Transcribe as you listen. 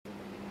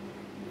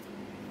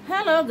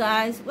Hello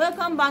guys,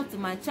 welcome back to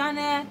my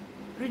channel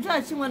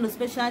Rejoice Chinwenu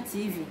Special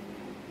TV.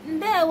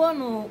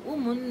 Ndewonu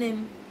ụmụnne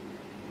m.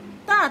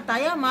 Tata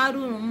ya mara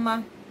unu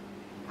mma.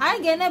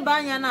 Anyị ga-eneba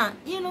anya na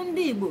ilu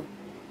ndị Igbo.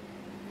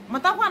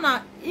 Matakwa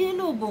na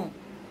ilu bụ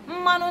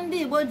mmanụ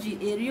ndị Igbo ji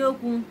eri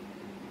okwu.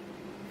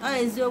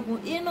 Eziokwu,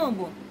 ilu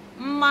bụ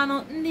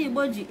mmanụ ndị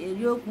Igbo ji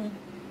eri okwu.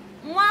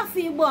 Nwa afọ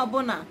Igbo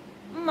ọbụla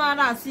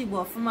mmara asụ Igbo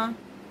ọfụma.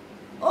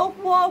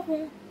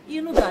 Okwu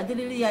ilu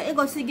ga-adịrịrị ya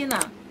igosi gị na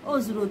o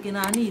zuru oke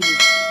n'ala Igbo.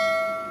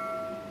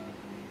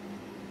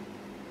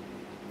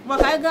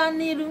 Maka anyị gaa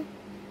n'ilu,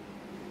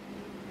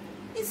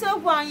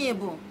 isiokwu anyị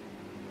bụ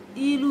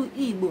ilu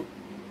Igbo.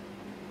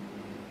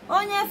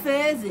 Onye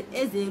fee eze,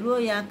 eze eruo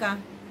ya aka.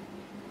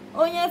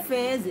 Onye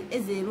fee eze,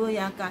 eze eruo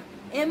ya aka.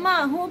 A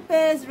man who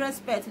pays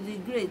respect to the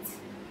great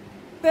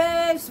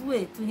paves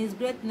way to his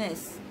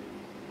greatness.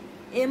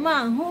 A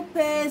man who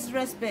pays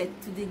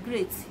respect to the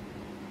great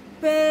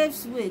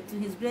paves way to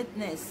his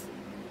greatness.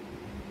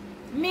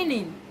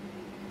 Meaning,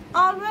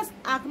 always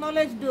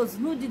acknowledge those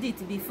who did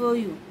it before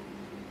you.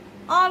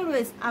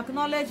 Always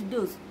acknowledge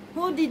those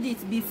who did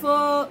it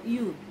before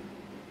you.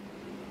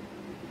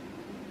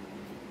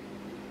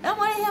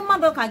 Enwere ihe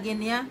mmadụ ka gị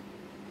na ya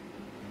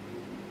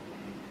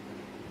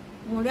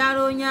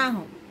nwụrịara onye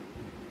ahụ,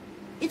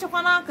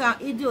 ịchọkwana ka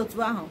ịdị otu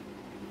ahụ,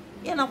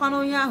 ịnọkwana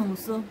onye ahụ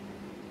nso,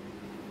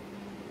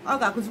 ọ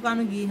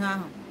ga-akụzikwanụ gị ihe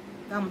ahụ,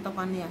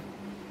 ga-amụtakwana ya.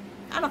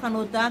 Anọka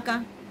n'otu aka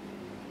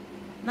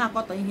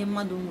na-akọtọ ihe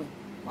mmadụ nwe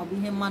maọbụ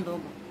ihe mmadụ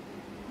bụ.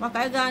 Maka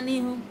ịga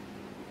n'ihu,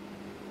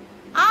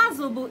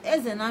 azụ bụ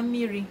eze na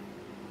mmiri.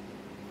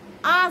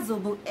 Azụ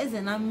bụ eze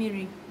na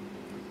mmiri.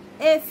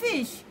 A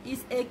fish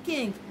is a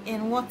king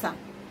in water.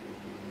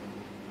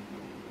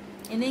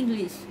 In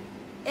English,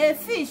 a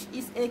fish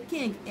is a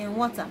king in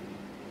water.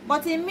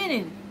 But in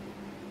meaning,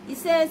 it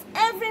says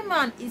every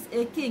man is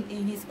a king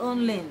in his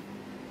own lane.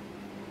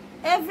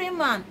 Every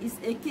man is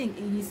a king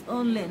in his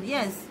own lane.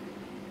 Yes.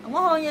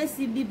 Nwa onye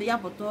si bibe ya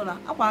pụta ụra,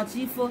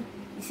 akwarachi ifo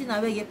isi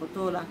na be gị pụta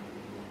ụra.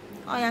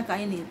 Ọ ya ka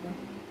anyị na-ekwu.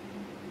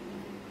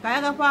 Ka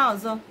ya gakwa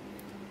ọzọ.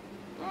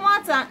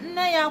 Nwata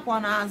nne ya kwọ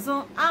n'azụ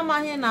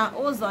amaghị na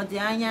ụzọ dị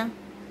anya.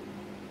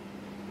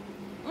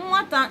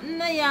 Nwata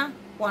nne ya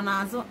kwọ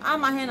n'azụ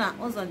amaghị na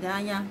ụzọ dị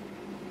anya.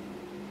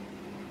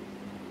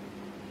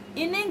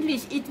 In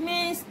English, it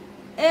means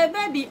a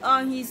baby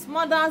on his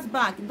mother's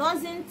back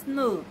doesn't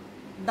know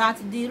that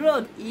the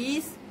road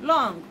is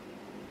long.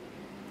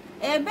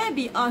 A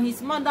baby on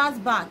his mother's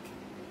back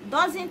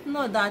doesn't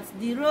know that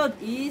the road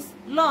is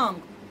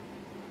long.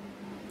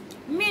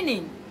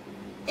 Meaning,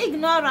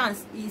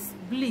 ignorance is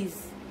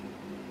bliss.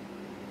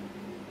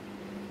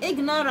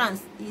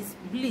 Ignorance is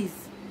bliss.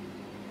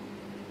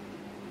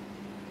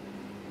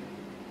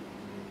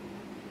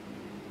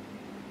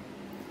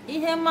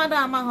 Ihe mmadụ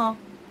amaghọ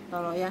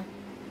tọrọ ya,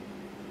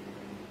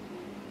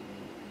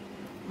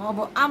 ma ọ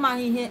bụ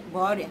amaghị ihe bụ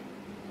ọrịa.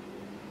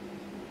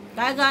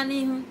 Ka anyị gaa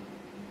n'ihu,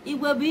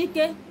 Igwe bụ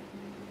ike.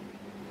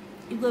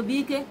 Igwe bụ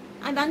ike.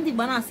 Ada ndị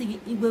Igbo na-asị gị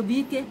Igwe bụ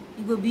ike,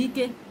 Igwe bụ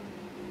ike.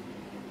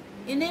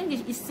 In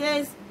English, it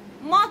says,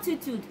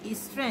 multitude is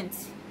strength.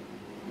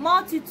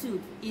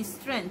 Multitude is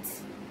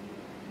strength.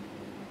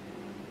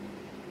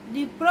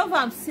 The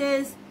proverb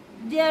says,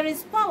 there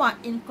is power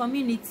in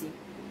community.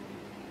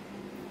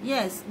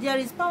 Yes, there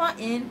is power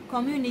in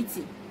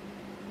community.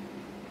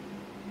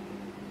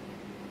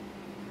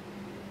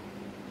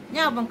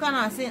 Ya bụ nke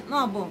na-asị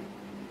na ọ bụ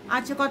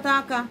achịkọta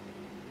aka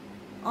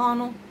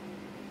ọnụ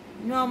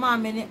nyụọ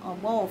mamịrị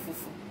ọgbọ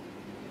ọfụfụ.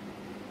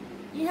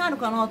 Ihe a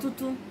dịkwa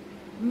n'ọtụtụ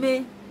mee,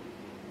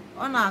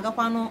 ọ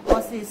na-agakwanụ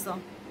ọsịsọ,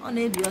 ọ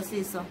na-ebi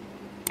ọsịsọ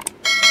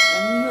ya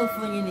n'ihe ofu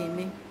onye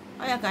na-eme.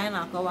 Ọ ya ka anyị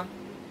na-akọwa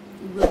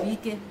Igwe bụ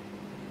ike.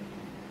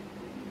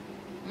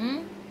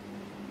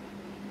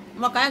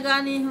 Maka anyị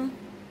gaa n'ihu,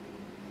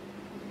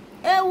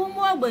 ewu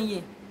nwa ogbenye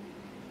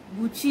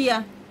bụ chi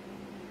ya.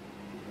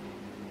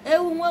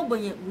 Ewu nwa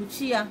ogbenye bụ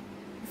chi ya.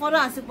 Ụfọdụ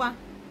asịkwa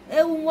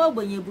ewu nwa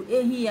ogbenye bụ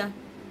ehi ya.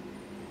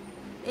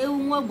 Ewu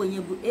nwa ogbenye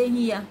bụ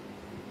ehi ya.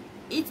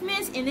 It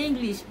means in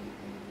English,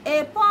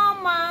 a poor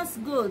man's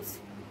goat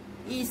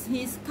is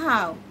his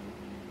cow.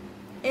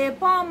 A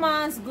poor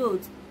man's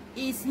goat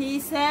is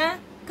his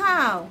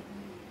cow.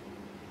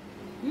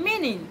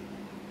 Meaning,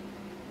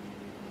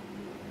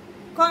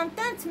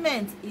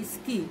 contentment is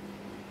key.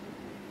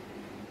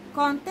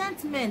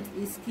 Contentment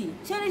is key.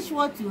 Cherish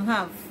what you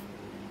have.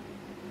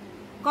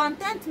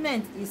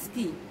 Contentment is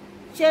key.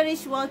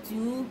 Cherish what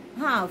you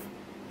have.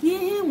 Ka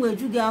ihe inwe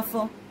ju gị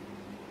afọ.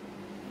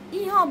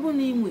 Ihe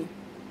ọbụla inwe,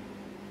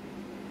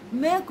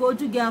 mee ka o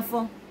ju gị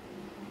afọ.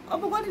 Ọ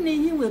bụgodị na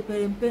ihe inwe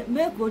pere mpe,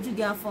 mee ka o ju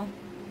gị afọ.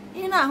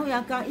 Ị na-ahụ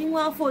ya ka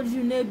inwe afọ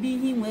ojuju n'ebe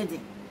ihe inwe dị.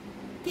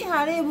 Ka ị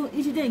ghara ịbụ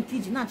ijide nke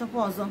iji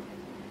na-achọkwa ọzọ.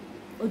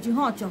 O ji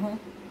ha ọchọhụ.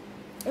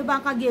 Ebe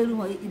aka gị eru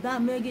ha, ibe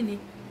mee gịnị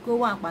ka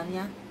owe akpana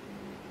ya.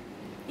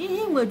 Ihe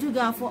inwe ju gị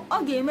afọ,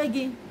 ọ ga-eme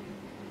gị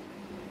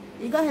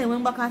ị gaghị enwe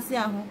mgbakasị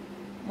ahụ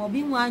maọbụ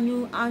inwe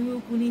anya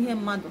ukwu n'ihe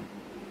mmadụ.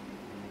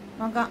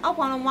 Maka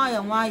ọkwanụ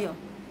nwayọọ nwayọọ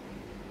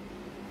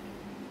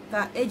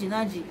ka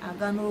ejina ji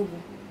aga n'ogwu.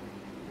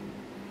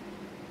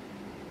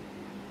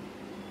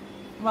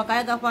 ngwa ka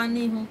anyị gakwa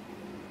n'ihu.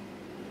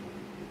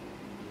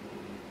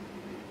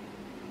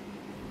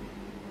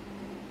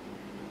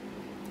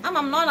 Ama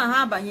m na ọ na ha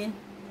abanye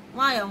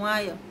nwayọọ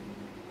nwayọọ.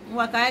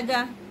 Ngwa ka anyị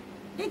gaa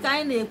dịka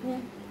anyị na-ekwu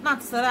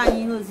na-atụsara anyị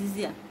ihe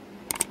ozizi a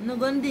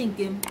nnugo ndị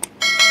nke m,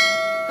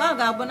 ka ọ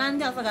ga-abụ na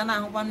ndị ọzọ ga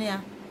na-ahụkwanụ ya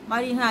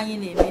mara ihe anyị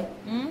na-eme.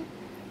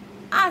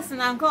 A sị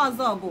na nke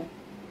ọzọ bụ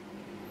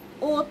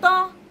ụtọ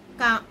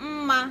ka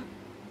mma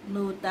na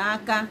ote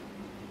aka.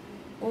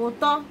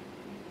 Ụtọ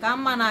ka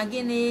mma na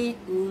gịnị?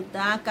 Ote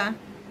aka.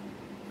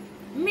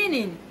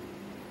 Meaning,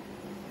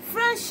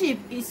 friendship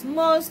is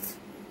most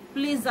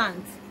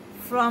pleasant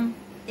from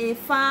a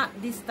far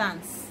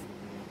distance.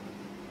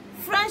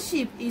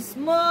 Friendship is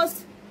most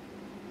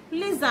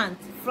pleasant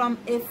from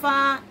a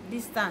far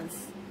distance.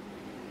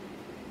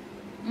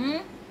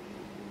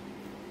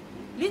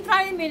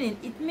 Literally meaning,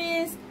 it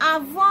means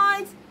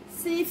avoid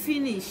see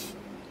finish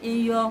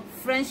in your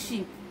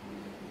friendship.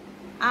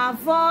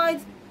 Avoid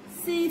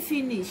see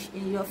finish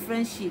in your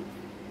friendship.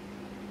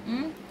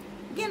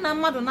 Gị na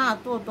mmadụ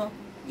na-atọ ụtọ,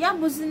 ya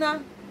bụzina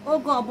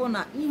oge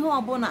ọbụla ihe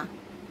ọbụla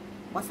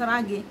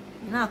gbasara gị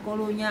ị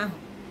na-akọrọ onye ahụ,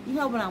 ihe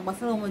ọbụla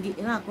gbasara onwe gị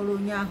ị na-akọrọ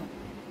onye ahụ.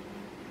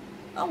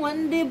 Onwe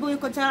ndị bụ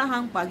ịkọchara ha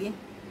mkpa gị,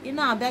 ị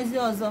na-abịazi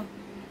ọzọ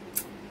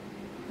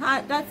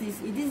ha, that is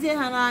idizie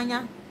ha n'anya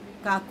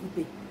ka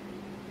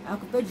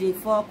akụpe ji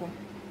efe ọkụ,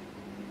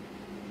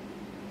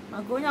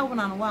 maka onye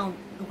ọbụla n'ụwa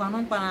dụkwanụ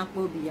mkpa na-akpa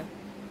obi ya.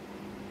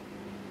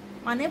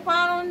 Mana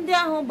ịkwarụ ndị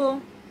ahụ bụ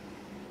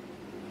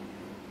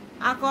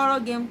akọrọ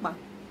gị mkpa,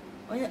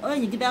 onye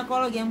nyigide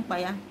akọrọ gị mkpa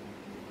ya,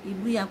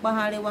 ibu ya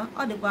kpagharịwa,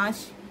 ọ dịkwa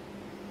achị.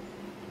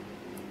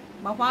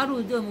 Gbakwara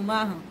ụdị omume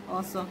ahụ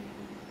ọsọ,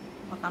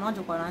 maka na ọ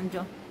jọkwara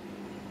njọ.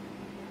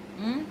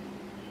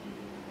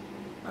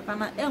 Maka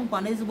na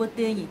enwekwana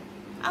ezigbote enyi,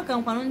 aka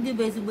nkwanụ ndị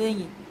bụ ezigbo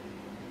enyi,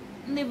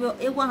 ndị bụ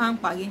ịgwa ha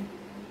mkpa gị,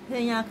 ha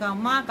enye aka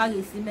ma ka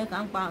ga-esi mee ka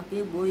mkpa ahụ ka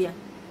egboo ya,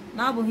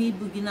 na-abụghị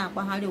ibu gị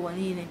na-akpagharị ụwa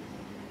niile.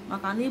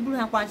 Maka na iburu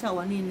ha kpacha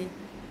ụwa niile,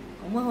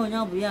 onweghị onye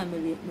ọ bụ ya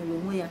mere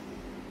onwe ya.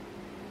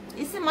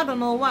 Isi mmadụ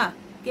n'ụwa a,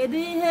 kedu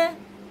ihe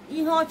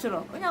ọ chọrọ?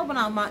 Onye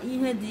ọbụla ma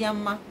ihe dị ya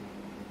mma,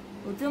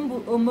 otu mbụ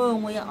ome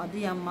onwe ya ọ dị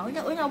ya mma.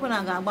 Onye ọbụla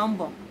ga-agba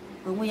mbọ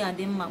ka onwe ya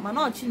dị mma, mana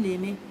ọchị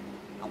na-eme,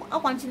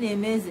 ọkwa nchi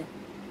na-eme eze,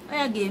 ọ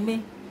ya ga-eme.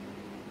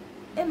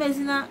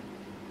 Emezina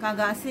ka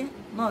ga-asị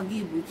na ọ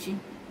ga-ibu chi,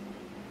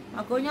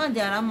 maka onye ọ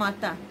dịara mma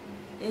taa,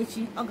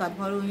 echi ọ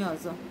ga-abụrụ onye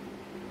ọzọ.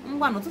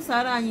 Ngwanụ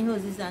tụsara anyị ihe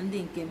ozizi ndị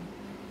nke m,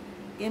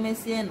 ka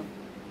emesienụ.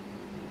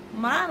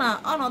 Mara na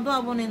ọnọdụ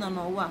ọbụla ị nọ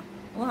n'ụwa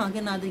onwe nke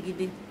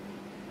na-adịgide,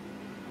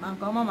 ma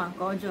nke ọma ma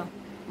nke ọjọọ,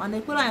 mana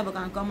ekpere anyị bụ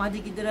ka nke ọma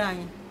dịgidere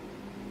anyị.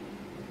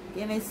 Ka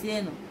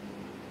emesienụ,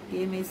 ka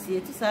emesie.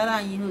 Tụsara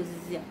anyị ihe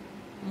ozizi a.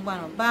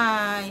 Ngwanụ,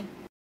 bye.